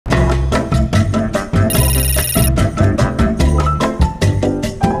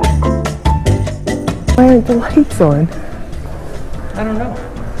aren't the lights on? I don't know.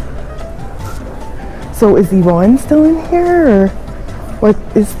 So is Yvonne still in here, or what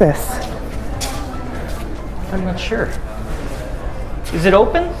is this? I'm not sure. Is it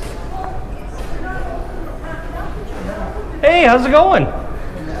open? Hey, how's it going?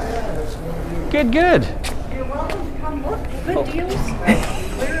 Good, good. You're welcome to come look. Good deals.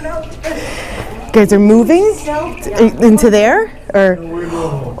 Clear it out. You guys are moving into there, or?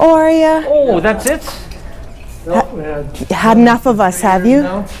 Oh, are ya? Oh, that's it? Had enough of us, have you?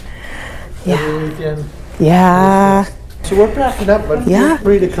 Yeah. Yeah. So we're packing up, but Yeah. feel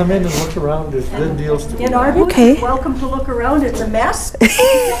free to come in and look around. There's good deals to In our booth, Okay. you're welcome to look around. It's a mess.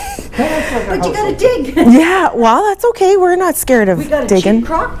 But you gotta dig. Yeah, well, that's okay. We're not scared of We got a digging. cheap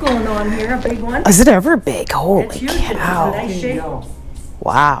crock going on here, a big one. Is it ever big? Holy It's huge. It's in cow. nice shape.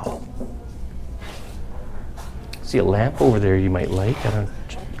 Wow. See a lamp over there you might like. I don't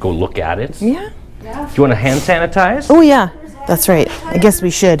go look at it. Yeah. Do you want to hand sanitize? Oh, yeah. That's right. I guess we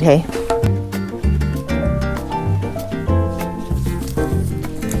should, hey?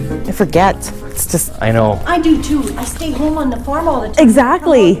 I forget. It's just... I know. I do too. I stay home on the farm all the time.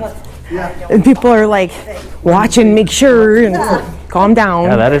 Exactly. And people are like, watching, make sure, and calm down.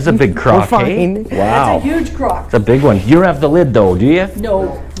 Yeah, that is a big crock, We're eh? fine. Wow. It's a huge crock. It's a big one. You don't have the lid though, do you?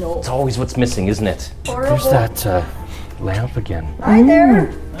 No, no. It's always what's missing, isn't it? Horrible. There's that lamp again. Hi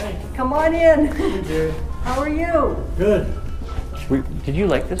there. Come on in. How are you? Good. Did you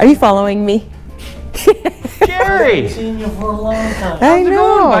like this? Are you following me? Jerry! Seen you for a long time. I How's it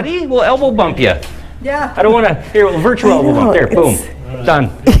know. going, buddy? We'll elbow bump you. Yeah. I don't want to. Here, we'll virtual elbow bump. There, boom. Done.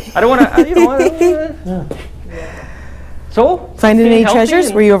 I don't want to. You know what? So? Finding staying any healthy treasures?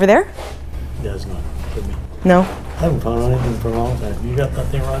 and- Were you over there? Does not. For me. No. I haven't found anything for a long time. You got that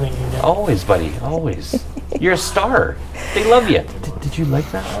thing running again? Always, buddy. Always. You're a star. They love you. Did you like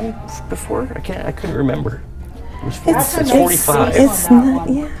that one before? I couldn't remember. It was That's 45. It's not,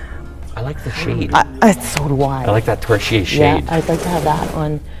 yeah. I like the shade. So do I. I like that torchie Yeah, shade. I'd like to have that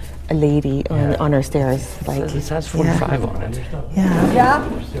on a lady on our stairs. Like, It says 45 on it. yeah.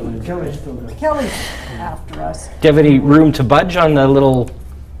 Yeah. Kelly's after us. Do you have any room to budge on the little,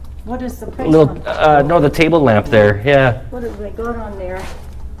 What is the price on? no, the table lamp there? Yeah, What have they got on there?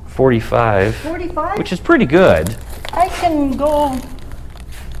 45, 45? which is pretty good. I can go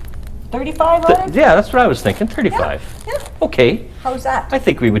 35 on it? Yeah, that's what I was thinking, 35. Yeah. Okay, How's that? I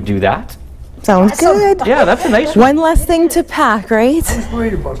think we would do that. Sounds good. Yeah, that's a nice one. One less thing to pack, right? I was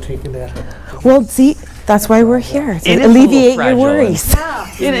worried about taking that. Well, see, that's why we're here. It To is a little alleviate your fragile. worries.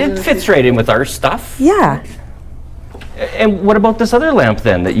 It fits right in with our stuff. Yeah. And what about this other lamp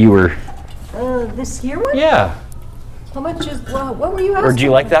then that you were, This here one? yeah. How much is, well, what were you asking? Or do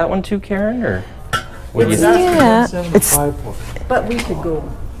you like that one too, Karen, or? What do you think? Yeah. 75 for it. But we could go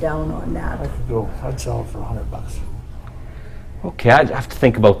down on that. I could go. I'd sell it for $100. Okay, I'd have to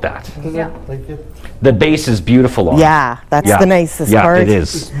think about that. Yeah. Like it, The base is beautiful on it. Yeah, that's the nicest Yeah, part. it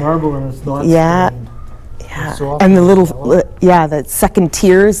is. it's marble and it's not. Yeah. stained. Yeah. So And the little, often- the second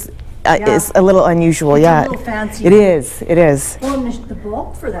tiers is a little unusual. It's a Yeah. little fancy. It is. It is. Well, and the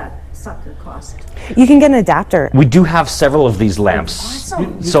bulb for that sucker cost. You can get an adapter. We do have several of these lamps.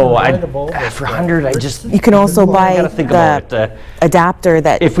 Awesome. You So can buy I, the bulb at for the 100, I just, You can also buy gotta think about the it. adapter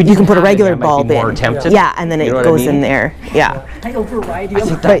that If we you can didn't put a have it, regular I might bulb be more in. tempted. Yeah, and then You it know what I goes in mean? there. Yeah. I override I you.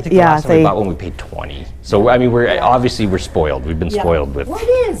 think, But, the yeah, last time we they- bought one, we paid 20. So, I mean, we're obviously we're spoiled. We've been spoiled with Well,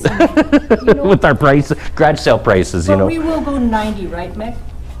 it is. You know, with our price, garage sale prices, you but know. we will go 90, right, Mick?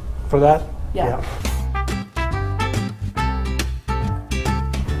 For that? Yeah.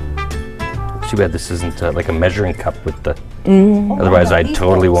 Too bad this isn't like a measuring cup with the. Oh, Otherwise, I got I'd these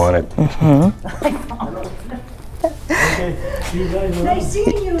totally ones. want it. Okay. You guys are Nice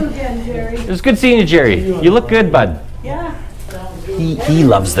seeing you again, Jerry. It was good seeing you, Jerry. You look good, bud. Yeah. He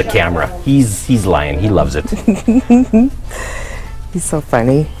loves the camera. He's lying. He loves it. He's so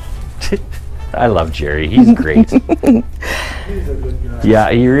funny. I love Jerry. He's great. He's a good guy.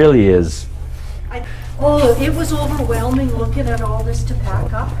 Yeah, he really is. Oh, it was overwhelming looking at all this to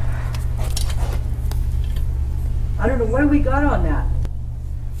pack up. I don't know, what do we got on that?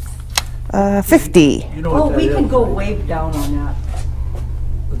 50. You know Oh, what we that can is, go right? way down on that.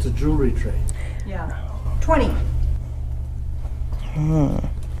 It's a jewelry tray. Yeah. 20. I don't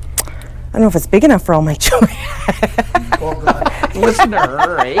know if it's big enough for all my jewelry. Oh, God. Listen to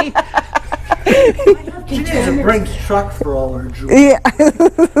her, eh? She needs a Brinks truck for all her jewelry. Yeah.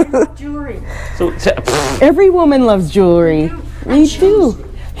 Jewelry. So, Every woman loves jewelry. We do.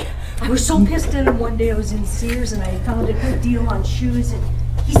 I was so pissed at him one day. I was in Sears and I found a good deal on shoes. And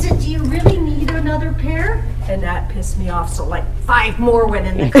he said, "Do you really need an another pair, and that pissed me off. So like 5 more went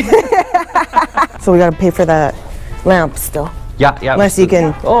in there. So we gotta pay for that lamp still. Yeah, yeah. Unless you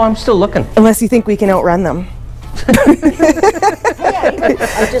can, Oh, I'm still looking. unless you think we can outrun them. I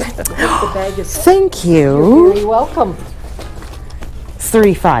just the bag is Thank you. very welcome. It's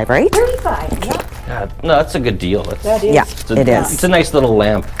 35, right? 35. Yeah, Yeah, no, that's a good deal. That's, that is. Yeah, it's a, it is. It's a nice little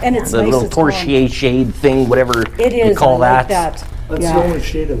lamp. And it's the nice, little it's long. Portier shade thing, whatever It is. you call I like that. that. That's Yeah. the only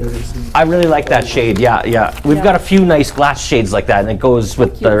shade I've ever seen. I really like that shade. Yeah, yeah. We've got a few nice glass shades like that, and it goes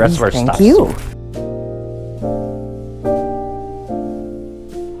with the rest of our Thank stuff. you. so-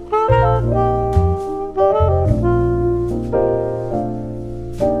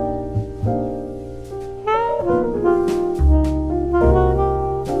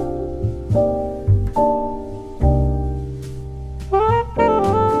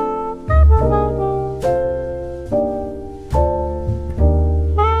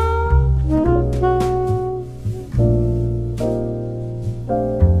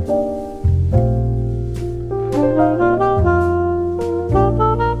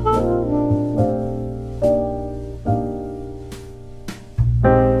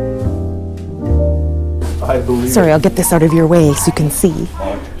 I believe Sorry, I'll get this out of your way so you can see.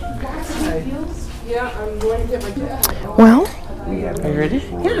 Well, Are you ready?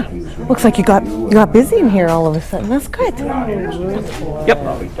 looks like you got busy in here all of a sudden. That's good.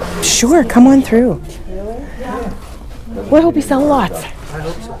 Yep. Sure, come on through. Well, I hope you sell lots.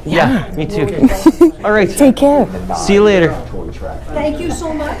 Yeah, me too. All right. Take care. See you later. Thank you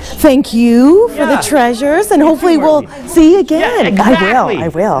so much. Thank you for the treasures, and hopefully we'll see you again. Exactly. I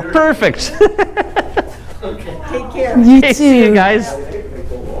will. Perfect. Take care. You Okay, see you too. guys.